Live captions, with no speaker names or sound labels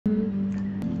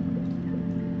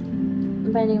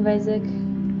Binding of Isaac.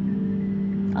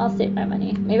 I'll save my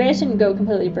money. Maybe I shouldn't go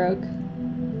completely broke.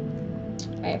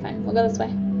 Alright, fine. We'll go this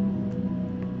way.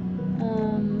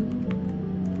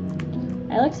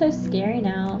 I look so scary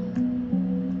now.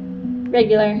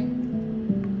 Regular.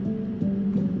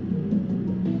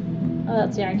 Oh,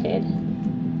 that's the arcade.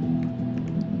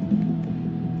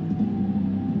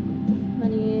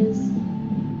 Monies.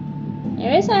 Maybe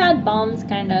I should add bombs,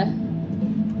 kinda.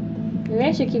 Maybe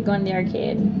I should keep going to the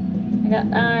arcade. I got,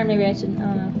 maybe I should, I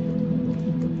don't know.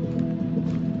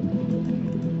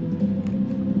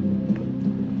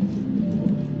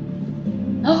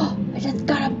 Oh, I just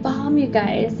got a bomb, you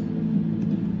guys.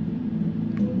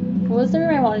 What was the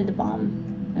room I wanted to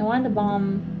bomb? I wanted to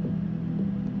bomb...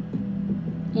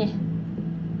 Yeah.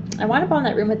 I want to bomb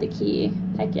that room with the key.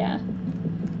 Heck yeah.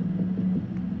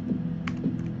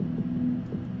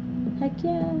 Heck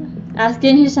yeah. Ask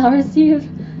and you shall receive.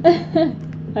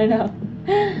 I know.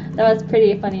 That was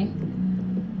pretty funny.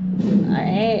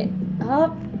 Alright.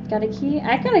 Oh, got a key.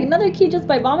 I got another key just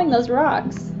by bombing those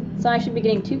rocks. So I should be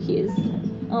getting 2 keys.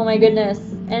 Oh my goodness.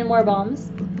 And more bombs.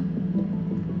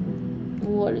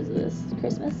 What is this?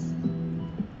 Christmas?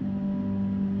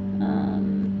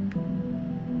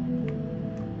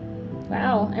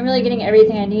 Wow, I'm really getting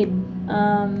everything I need.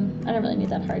 I don't really need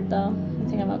that heart though. I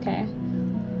think I'm okay.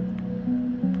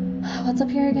 What's up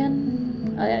here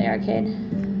again? Oh yeah, the arcade.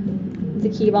 It's a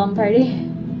key bomb party.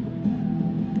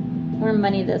 More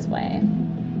money this way.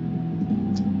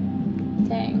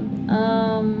 Dang.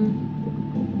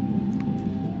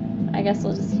 I guess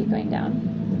we'll just keep going down.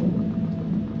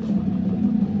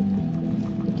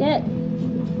 Get.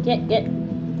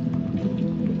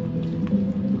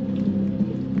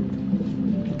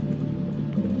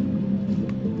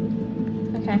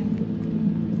 Okay.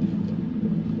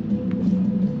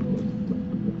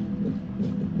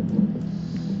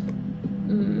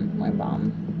 More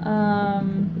bomb.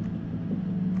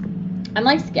 I'm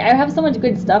like scared. I have so much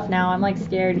good stuff now. I'm like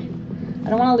scared. I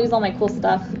don't want to lose all my cool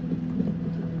stuff.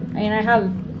 I mean, I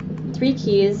have 3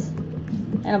 keys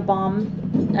and a bomb.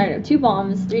 I don't know, 2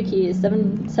 bombs, 3 keys,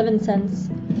 7 cents.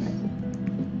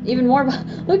 Even more.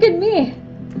 Look at me.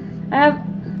 I have.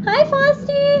 Hi,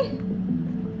 Frosty.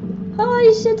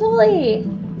 Holy shit, holy.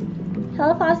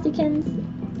 Hello, Frostykins.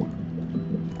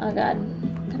 Oh god.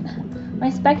 My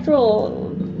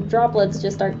spectral droplets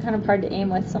just are kind of hard to aim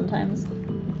with sometimes.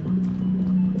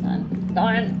 Go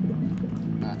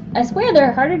on. I swear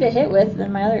they're harder to hit with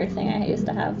than my other thing I used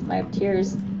to have, my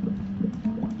tears.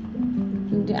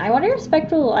 I wonder if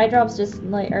spectral eye drops just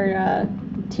like, or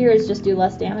tears just do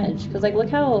less damage. Cause like, look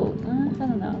how, I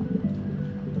don't know.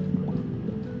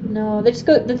 No, they just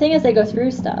go, the thing is they go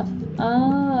through stuff.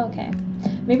 Oh, okay.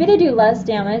 Maybe they do less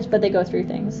damage, but they go through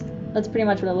things. That's pretty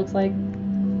much what it looks like.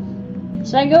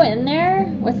 Should I go in there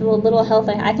with the little health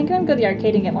I think I'm gonna go to the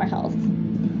arcade and get more health.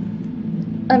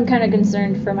 I'm kind of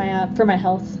concerned for my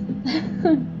health.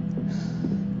 I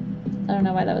don't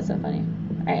know why that was so funny.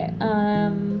 Alright,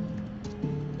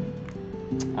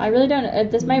 I really don't,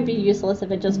 this might be useless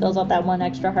if it just fills out that 1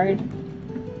 extra heart.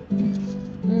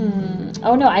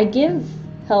 Oh no, I give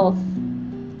health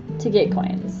to get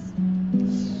coins.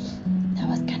 That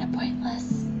was kind of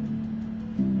pointless.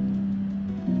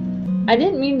 I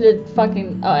didn't mean to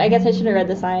fucking, oh, I guess I should have read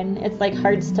the sign. It's like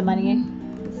hearts to money,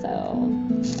 so...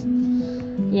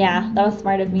 Yeah, that was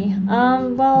smart of me.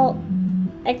 Well,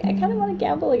 I kind of want to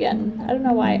gamble again. I don't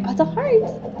know why. Oh, it's a heart!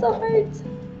 It's a heart!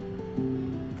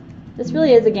 This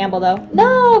really is a gamble, though.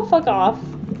 No! Fuck off!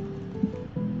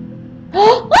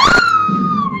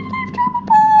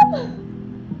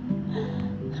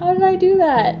 How did I do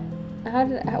that?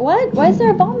 What? Why is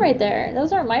there a bomb right there?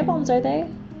 Those aren't my bombs, are they?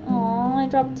 Oh, I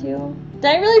dropped 2. Did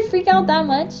I really freak out that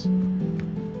much?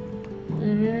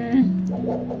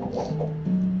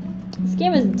 This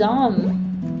game is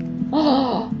dumb.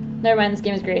 Oh, never mind. This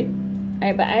game is great.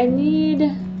 Alright, but I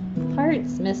need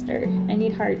hearts, mister. I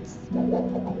need hearts.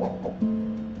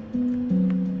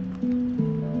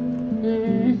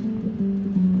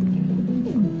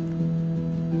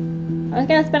 I was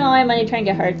gonna spend a lot of money trying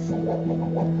to get hearts.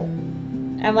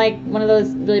 I'm like one of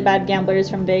those really bad gamblers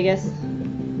from Vegas.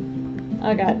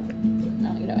 Oh god.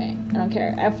 No, get away. I don't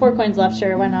care. I have 4 coins left,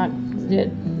 sure, why not? Let's do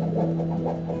it.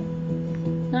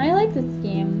 No, I like this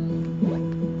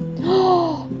game.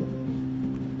 Oh!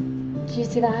 Did you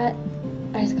see that?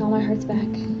 I just got all my hearts back.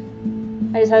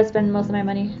 I just had to spend most of my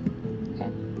money. Okay.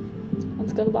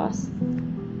 Let's go to the boss.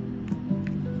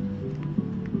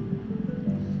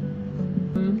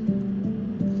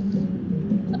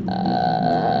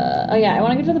 Oh yeah, I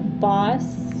want to go to the boss.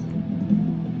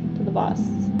 To the boss.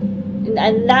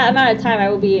 And that amount of time I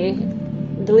will be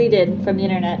deleted from the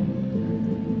internet.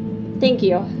 Thank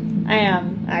you. I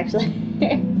am, actually.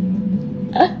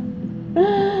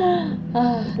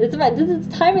 This is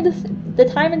the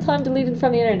time until I'm deleted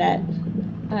from the internet.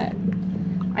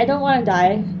 I don't want to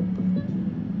die.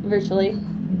 Virtually.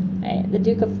 Alright, the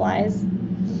Duke of Flies.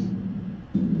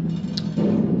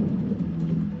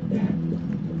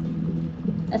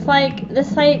 It's like, this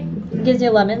site gives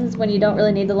you lemons when you don't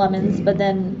really need the lemons, but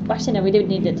then, well, actually no, we did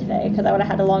need it today, because I would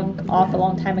have had a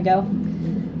long time ago.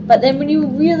 But then when you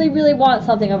really, really want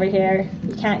something over here,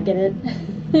 you can't get it.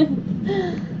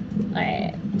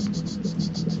 Alright.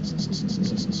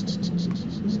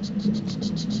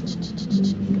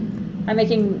 I'm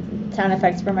making sound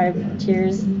effects for my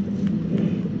tears.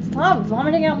 Stop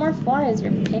vomiting out more flies,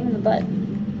 you're a pain in the butt.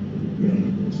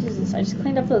 Jesus, I just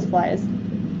cleaned up those flies.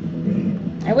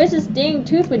 I wish this dang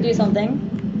tooth would do something.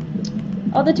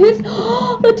 Oh, the tooth!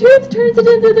 The tooth turns it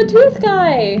into the tooth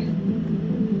guy!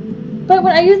 But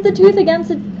when I used the tooth against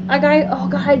a guy... Oh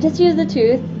god, I just used the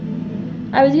tooth.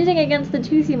 I was using it against the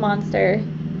toothy monster.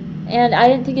 And I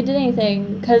didn't think it did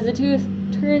anything, because the tooth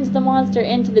turns the monster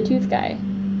into the tooth guy.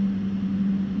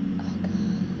 Oh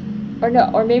god. Or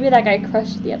no, or maybe that guy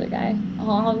crushed the other guy.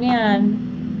 Oh man.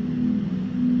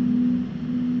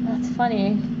 That's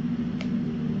funny.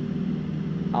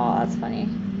 Oh, that's funny.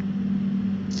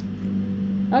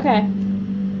 Okay.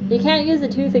 You can't use the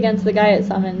tooth against the guy it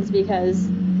summons because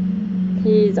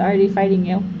he's already fighting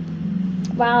you.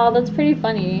 Wow, that's pretty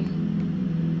funny.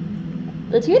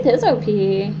 The tooth is OP.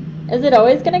 Is it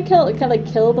always gonna kill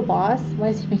the boss? Why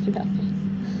is he making that face?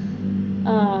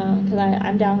 Cause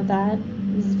I'm down with that.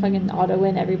 This is fucking auto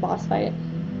win every boss fight.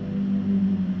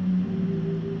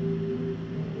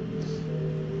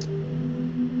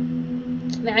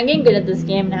 Man, I'm getting good at this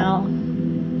game now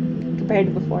compared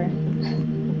to before.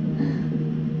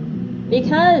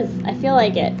 Because I feel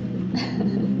like it.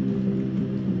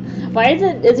 Why is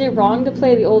it wrong to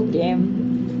play the old game?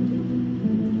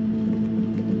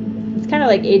 It's kind of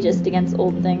like ageist against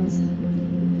old things.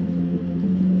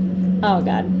 Oh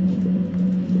god.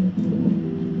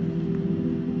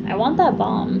 I want that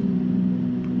bomb.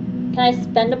 Can I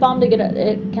spend a bomb to get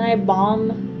it? Can I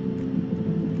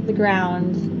bomb the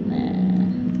ground?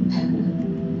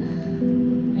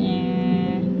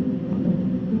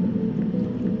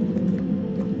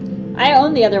 I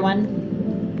own the other one.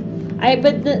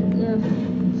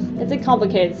 It's a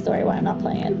complicated story why I'm not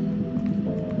playing it.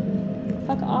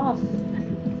 Fuck off.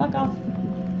 Fuck off.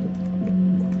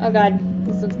 Oh god,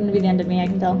 this is gonna be the end of me, I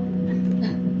can tell.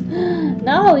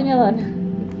 No, leave me alone.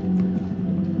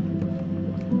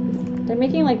 They're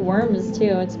making like worms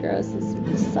too, it's gross.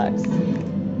 This sucks.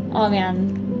 Oh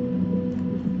man.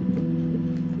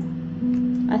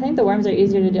 I think the worms are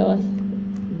easier to deal with.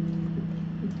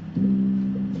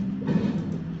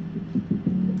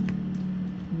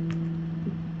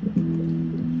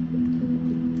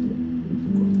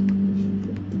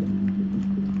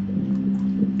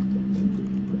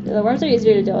 The worms are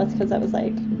easier to deal with because that was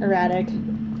like erratic.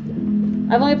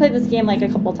 I've only played this game like a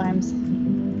couple times.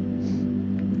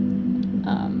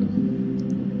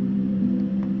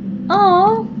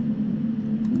 Oh,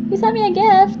 you sent me a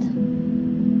gift.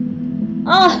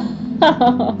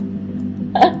 Oh,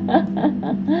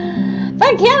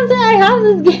 but Camden, I have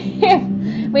this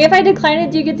game. Wait, if I decline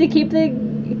it, do you get to keep the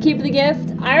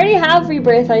gift? I already have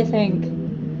Rebirth, I think.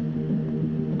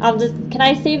 Can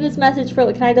I save this message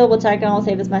for, can I double check and I'll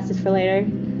save this message for later?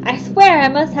 I swear I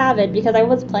must have it because I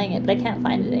was playing it, but I can't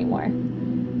find it anymore.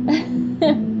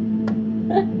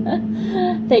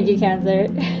 Thank you, Cancer.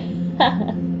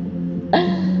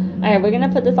 Alright, we're gonna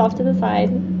put this off to the side.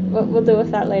 We'll deal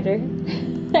with that later.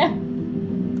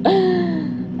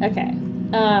 Okay.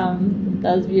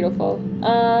 That was beautiful.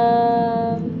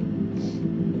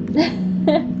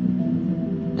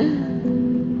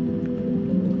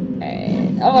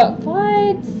 Oh,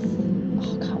 what?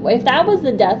 Oh, God. If that was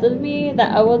the death of me,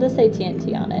 that I will just say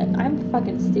TNT on it. I'm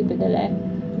fucking stupid today.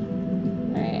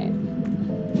 Alright.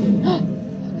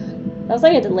 That was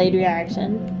like a delayed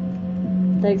reaction.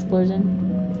 The explosion.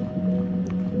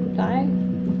 Die?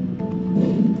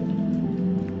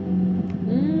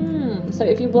 So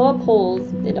if you blow up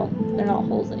holes, they're not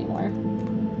holes anymore.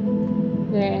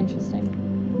 Very interesting.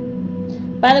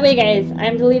 By the way, guys,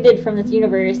 I'm deleted from this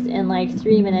universe in like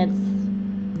 3 minutes.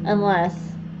 Unless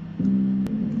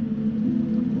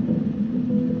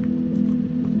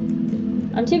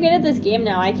I'm too good at this game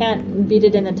now. I can't beat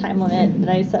it in the time limit that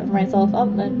I set for myself. Oh,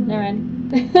 but never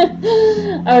mind.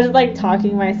 I was just like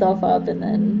talking myself up and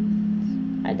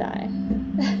then I die.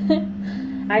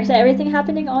 Actually, everything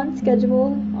happening on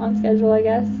schedule. On schedule, I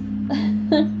guess.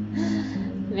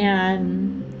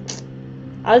 Man,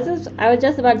 I was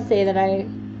just about to say that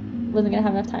wasn't gonna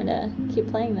have enough time to keep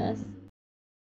playing this.